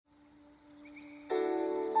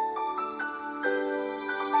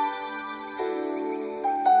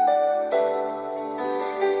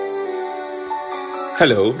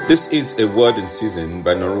Hello, this is A Word in Season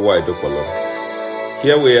by Noruwa Edopolo.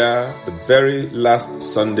 Here we are, the very last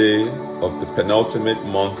Sunday of the penultimate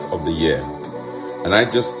month of the year. And I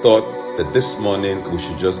just thought that this morning we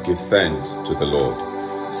should just give thanks to the Lord.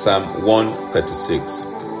 Psalm 136.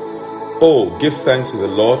 Oh, give thanks to the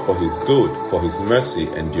Lord for his good, for his mercy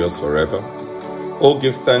endures forever. Oh,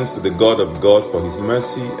 give thanks to the God of gods, for his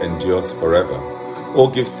mercy endures forever. Oh,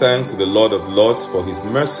 give thanks to the Lord of lords, for his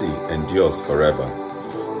mercy endures forever.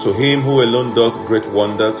 To him who alone does great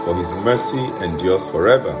wonders, for his mercy endures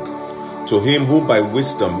forever. To him who by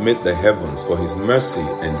wisdom made the heavens, for his mercy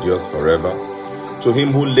endures forever. To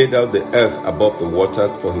him who laid out the earth above the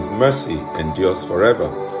waters, for his mercy endures forever.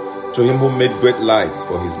 To him who made great lights,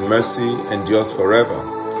 for his mercy endures forever.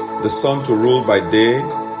 The sun to rule by day,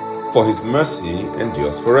 for his mercy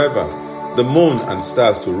endures forever. The moon and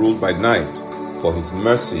stars to rule by night, for his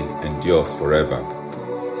mercy endures forever.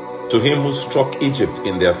 To him who struck Egypt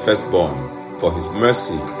in their firstborn, for his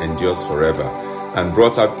mercy endures forever, and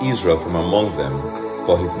brought out Israel from among them,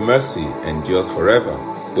 for his mercy endures forever,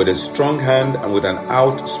 with a strong hand and with an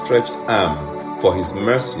outstretched arm, for his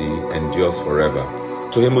mercy endures forever.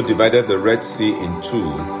 To him who divided the Red Sea in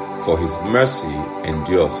two, for his mercy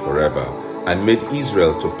endures forever, and made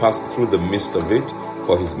Israel to pass through the midst of it,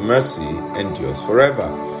 for his mercy endures forever,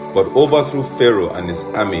 but overthrew Pharaoh and his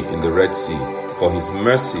army in the Red Sea, for his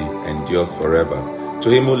mercy endures forever. To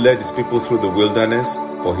him who led his people through the wilderness,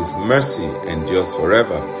 for his mercy endures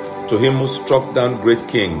forever. To him who struck down great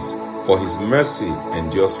kings, for his mercy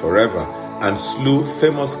endures forever, and slew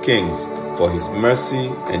famous kings, for his mercy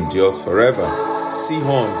endures forever.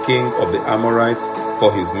 Sihon, king of the Amorites,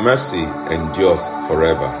 for his mercy endures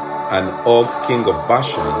forever, and Og, king of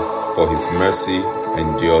Bashan, for his mercy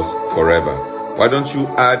endures forever. Why don't you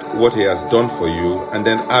add what he has done for you, and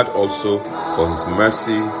then add also, for his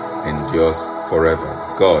mercy endures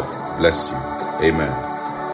forever. God bless you. Amen.